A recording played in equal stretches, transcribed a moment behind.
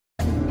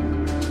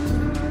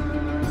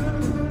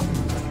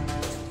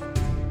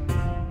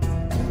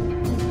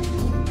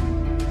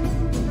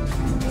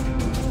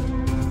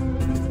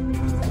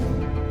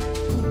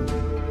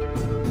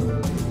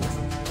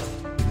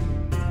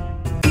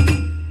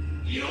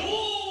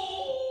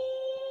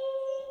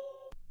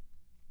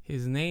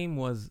His name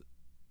was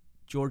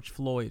George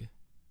Floyd.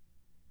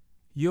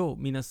 Yo,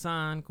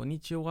 minasan,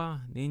 konnichiwa.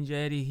 Ninja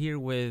Eddie here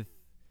with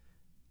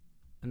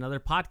another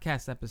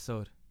podcast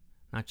episode.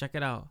 Now check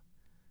it out.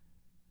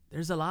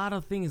 There's a lot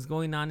of things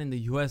going on in the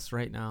US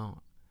right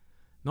now.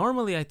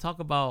 Normally I talk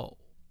about,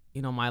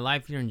 my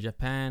life here in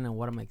Japan and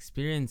what I'm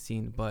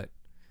experiencing, but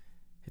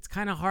it's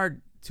kind of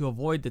hard to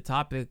avoid the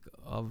topic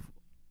of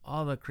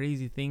all the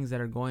crazy things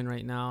that are going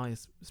right now,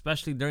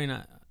 especially during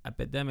an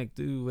epidemic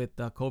due with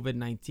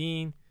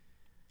COVID-19.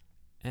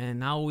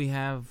 And now we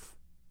have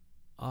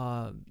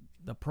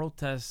the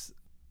protests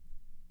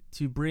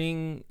to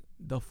bring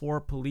the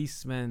 4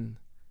 policemen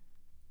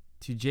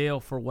to jail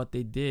for what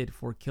they did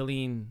for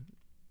killing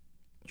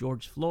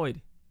George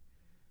Floyd.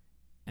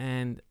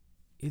 And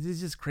it is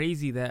just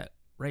crazy that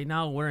right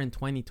now we're in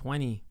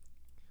 2020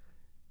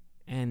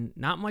 and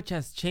not much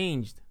has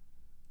changed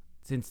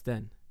since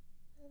then.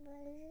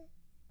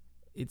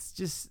 It's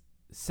just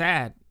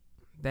sad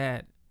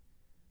that,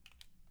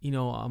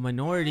 a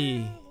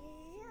minority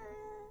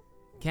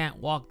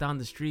can't walk down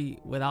the street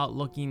without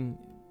looking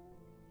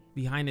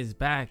behind his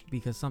back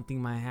because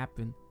something might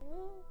happen.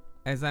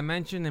 As I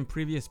mentioned in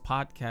previous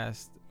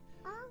podcasts,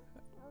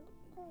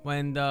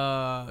 when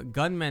the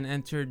gunmen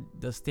entered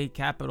the state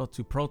capitol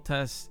to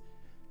protest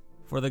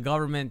for the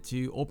government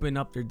to open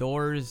up their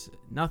doors,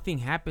 nothing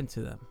happened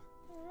to them.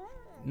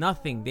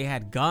 Nothing. They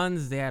had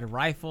guns, they had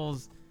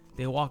rifles,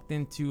 they walked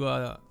into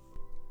a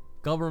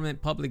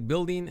government public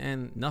building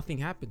and nothing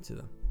happened to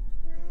them.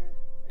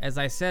 As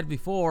I said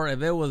before,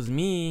 if it was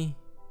me,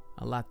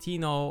 a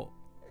Latino,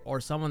 or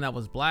someone that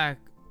was black,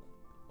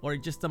 or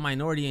just a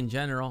minority in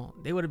general,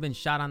 they would have been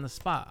shot on the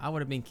spot. I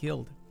would have been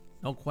killed.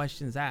 No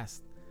questions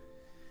asked.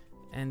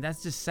 And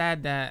that's just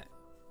sad that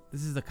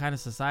this is the kind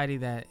of society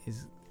that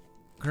is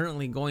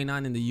currently going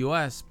on in the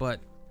US.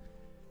 But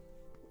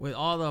with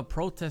all the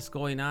protests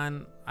going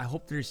on, I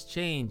hope there's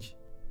change.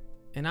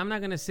 And I'm not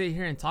going to sit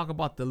here and talk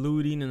about the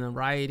looting and the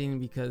rioting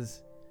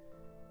because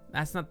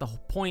that's not the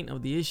point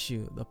of the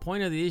issue. The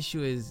point of the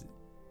issue is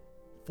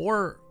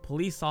 4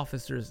 police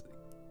officers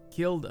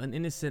killed an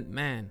innocent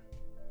man.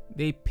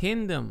 They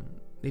pinned him.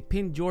 They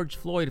pinned George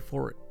Floyd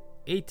for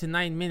 8 to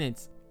 9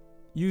 minutes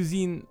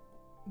using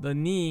the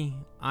knee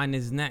on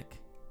his neck.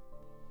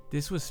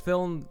 This was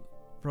filmed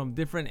from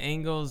different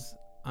angles.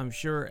 I'm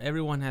sure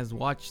everyone has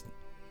watched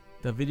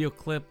the video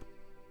clip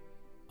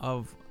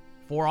of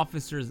 4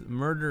 officers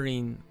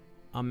murdering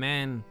a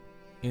man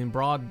in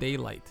broad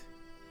daylight.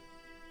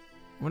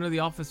 One of the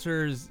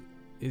officers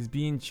is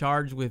being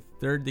charged with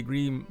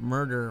 3rd-degree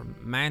murder,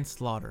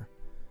 manslaughter.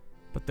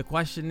 But the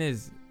question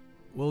is,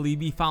 will he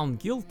be found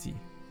guilty?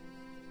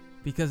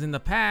 Because in the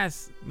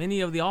past, many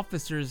of the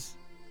officers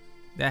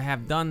that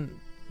have done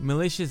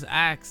malicious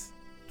acts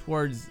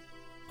towards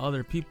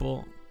other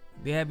people,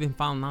 they have been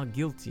found not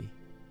guilty.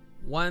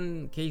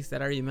 One case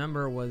that I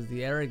remember was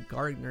the Eric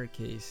Garner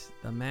case,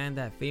 the man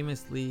that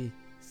famously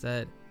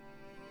said,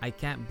 "I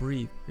can't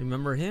breathe."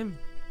 Remember him?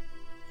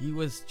 He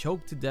was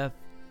choked to death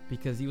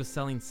because he was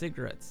selling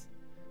cigarettes.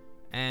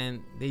 And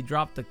they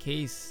dropped the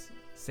case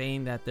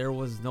saying that there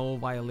was no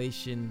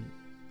violation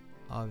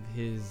of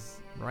his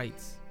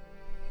rights.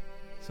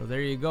 So there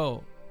you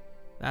go.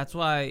 That's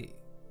why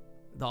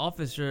the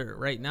officer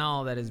right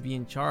now that is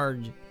being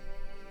charged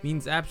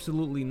means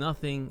absolutely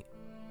nothing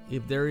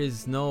if there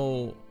is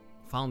no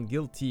found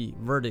guilty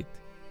verdict.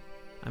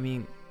 I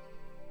mean,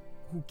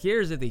 who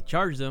cares if they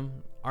charge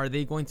them? Are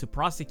they going to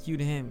prosecute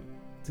him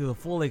to the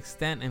full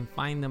extent and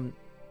find them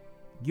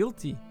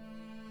guilty?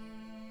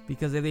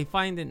 Because if they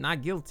find it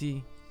not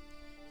guilty,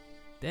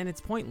 then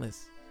it's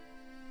pointless.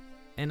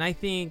 And I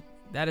think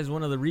that is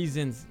one of the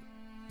reasons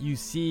you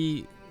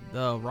see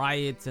the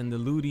riots and the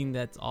looting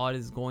that's all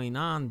is going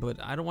on.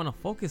 But I don't want to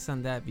focus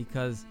on that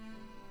because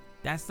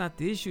that's not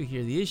the issue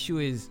here. The issue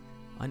is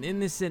an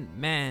innocent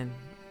man,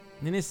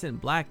 an innocent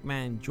black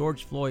man,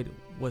 George Floyd,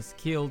 was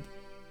killed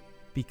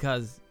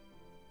because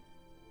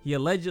he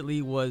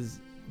allegedly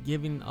was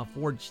giving a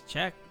forged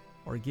check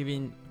or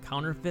giving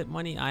counterfeit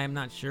money. I am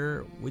not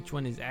sure which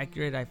one is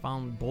accurate. I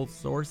found both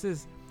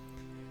sources.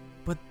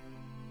 But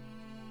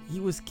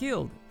he was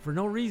killed for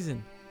no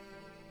reason.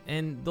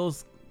 And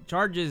those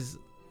charges,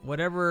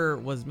 whatever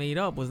was made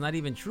up, was not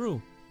even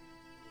true.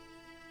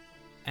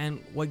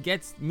 And what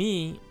gets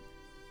me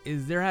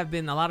is there have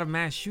been a lot of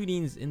mass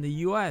shootings in the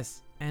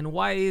US. And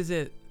why is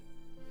it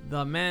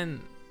the men,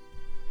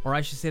 or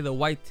I should say the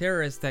white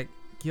terrorists that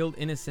killed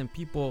innocent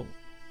people,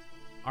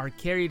 are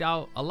carried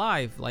out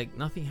alive like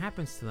nothing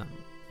happens to them?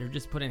 They're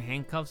just put in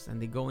handcuffs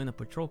and they go in a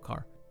patrol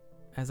car.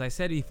 As I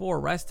said before,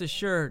 rest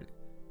assured,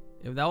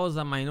 if that was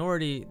a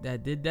minority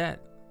that did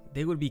that,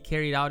 they would be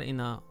carried out in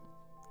a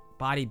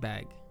body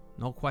bag.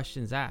 No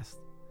questions asked.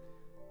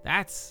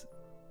 That's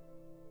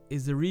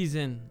is the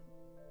reason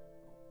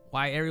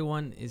why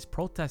everyone is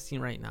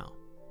protesting right now.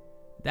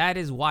 That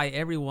is why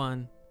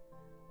everyone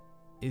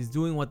is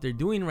doing what they're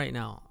doing right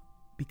now,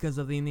 because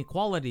of the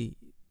inequality,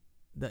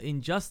 the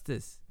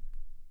injustice.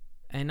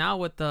 And now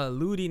with the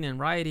looting and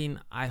rioting,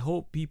 I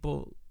hope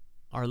people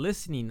are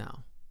listening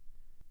now.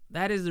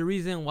 That is the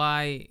reason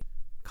why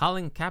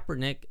Colin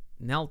Kaepernick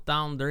knelt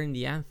down during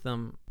the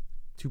anthem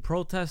to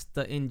protest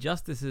the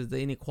injustices, the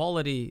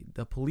inequality,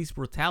 the police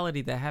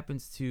brutality that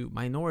happens to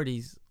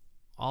minorities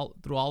all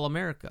through all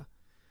America.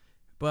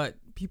 But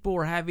people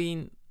were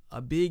having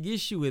a big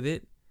issue with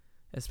it,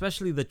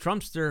 especially the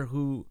Trumpster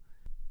who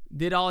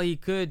did all he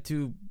could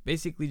to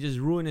basically just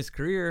ruin his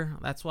career.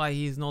 That's why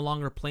he's no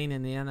longer playing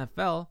in the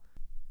NFL,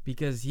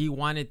 because he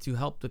wanted to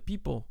help the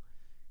people.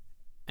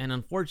 And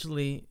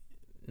unfortunately,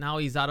 now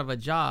he's out of a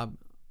job,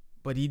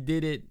 but he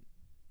did it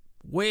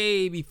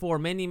way before,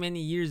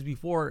 many years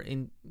before,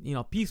 in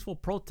peaceful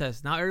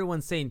protests. Now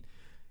everyone's saying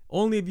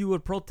only if you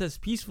would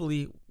protest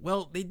peacefully.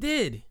 Well, they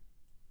did.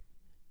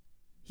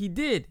 He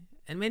did.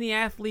 And many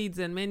athletes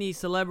and many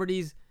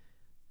celebrities,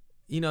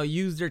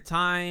 use their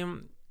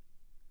time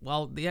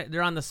while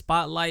they're on the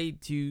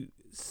spotlight to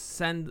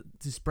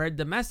spread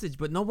the message,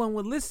 but no one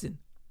would listen.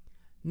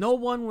 No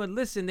one would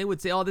listen. They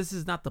would say, oh, this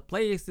is not the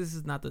place. This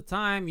is not the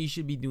time. You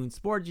should be doing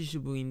sports. You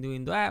should be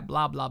doing that.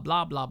 Blah, blah,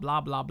 blah, blah,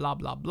 blah, blah, blah,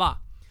 blah, blah.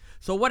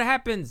 So what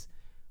happens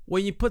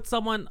when you put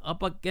someone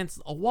up against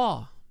a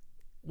wall?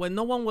 When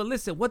no one will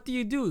listen, what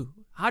do?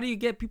 How do you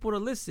get people to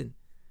listen?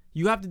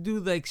 You have to do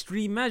the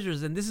extreme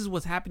measures, and this is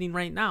what's happening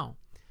right now.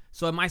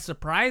 So am I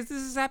surprised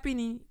this is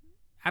happening?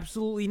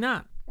 Absolutely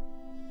not.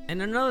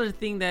 And another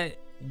thing that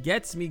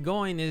gets me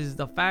going is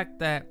the fact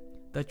that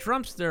the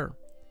Trumpster,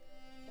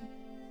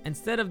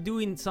 instead of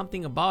doing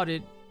something about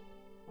it,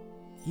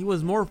 he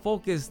was more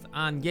focused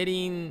on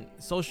getting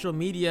social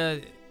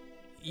media.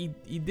 He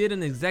did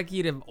an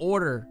executive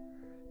order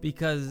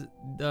because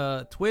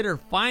the Twitter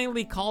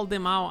finally called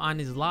him out on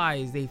his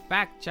lies. They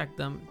fact checked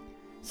them.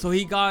 So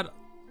he got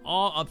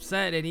all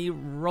upset and he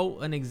wrote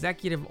an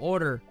executive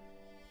order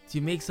to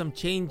make some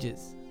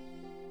changes.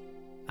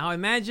 Now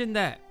imagine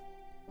that.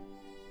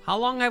 How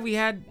long have we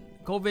had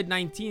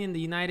COVID-19 in the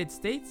United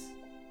States?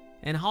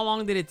 And how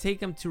long did it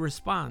take him to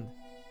respond?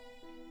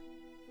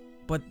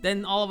 But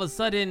then all of a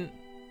sudden,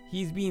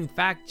 he's being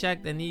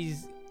fact-checked and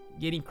he's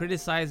getting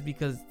criticized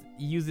because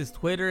he uses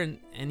Twitter,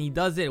 and he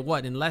does it,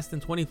 in less than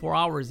 24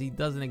 hours, he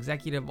does an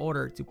executive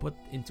order to put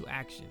into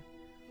action.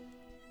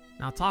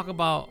 Now talk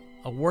about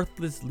a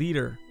worthless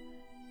leader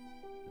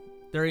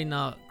during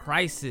a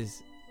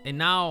crisis. And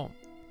now,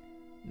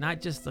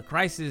 not just a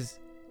crisis,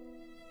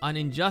 an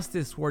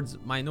injustice towards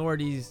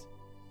minorities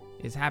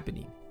is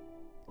happening.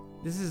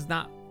 This is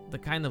not the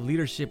kind of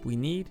leadership we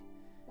need.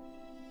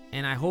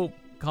 And I hope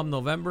come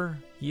November,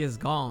 he is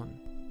gone.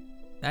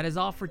 That is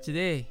all for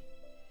today.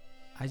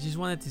 I just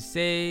wanted to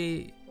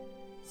say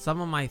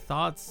some of my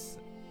thoughts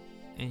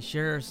and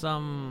share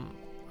some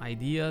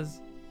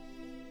ideas.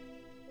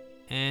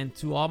 And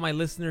to all my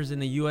listeners in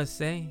the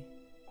USA,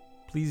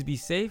 please be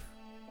safe.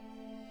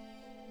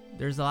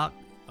 There's a lot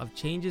of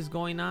changes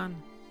going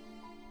on.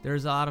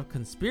 There's a lot of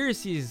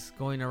conspiracies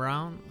going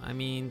around. I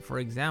mean, for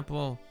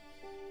example,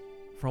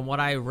 from what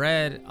I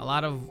read, a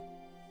lot of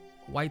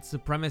white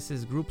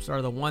supremacist groups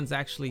are the ones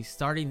actually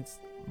starting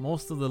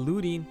most of the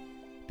looting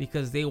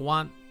because they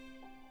want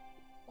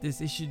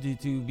this issue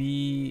to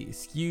be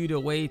skewed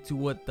away to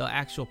what the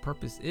actual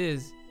purpose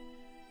is.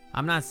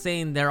 I'm not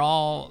saying they're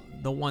all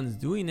the ones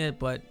doing it,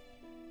 but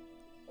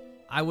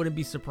I wouldn't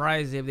be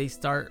surprised if they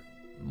start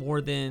more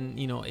than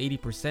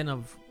 80%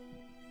 of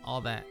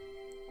all that.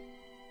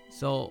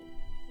 So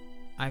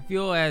I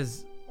feel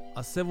as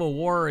a civil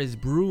war is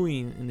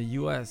brewing in the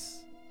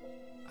US.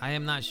 I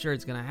am not sure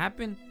it's gonna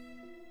happen.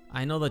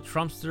 I know the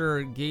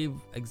Trumpster gave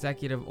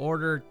executive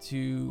order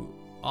to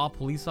all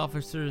police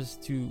officers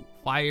to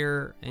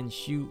fire and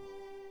shoot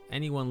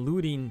anyone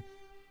looting.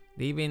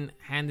 They even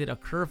handed a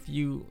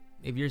curfew.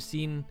 If you're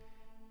seen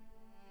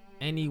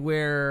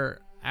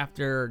anywhere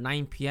after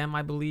 9 p.m.,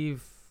 I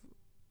believe,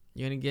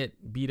 you're going to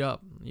get beat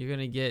up. You're going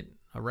to get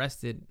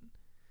arrested.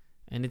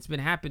 And it's been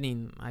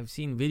happening. I've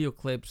seen video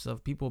clips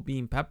of people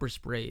being pepper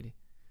sprayed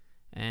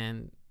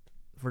and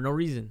for no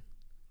reason.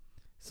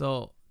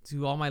 So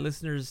to all my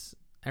listeners,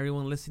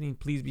 everyone listening,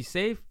 please be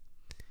safe.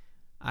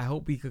 I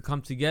hope we could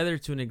come together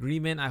to an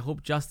agreement. I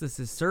hope justice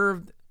is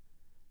served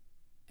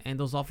and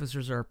those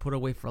officers are put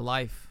away for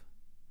life.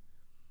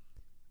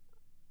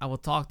 I will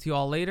talk to you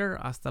all later.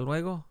 Hasta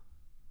luego.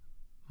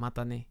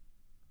 Matane.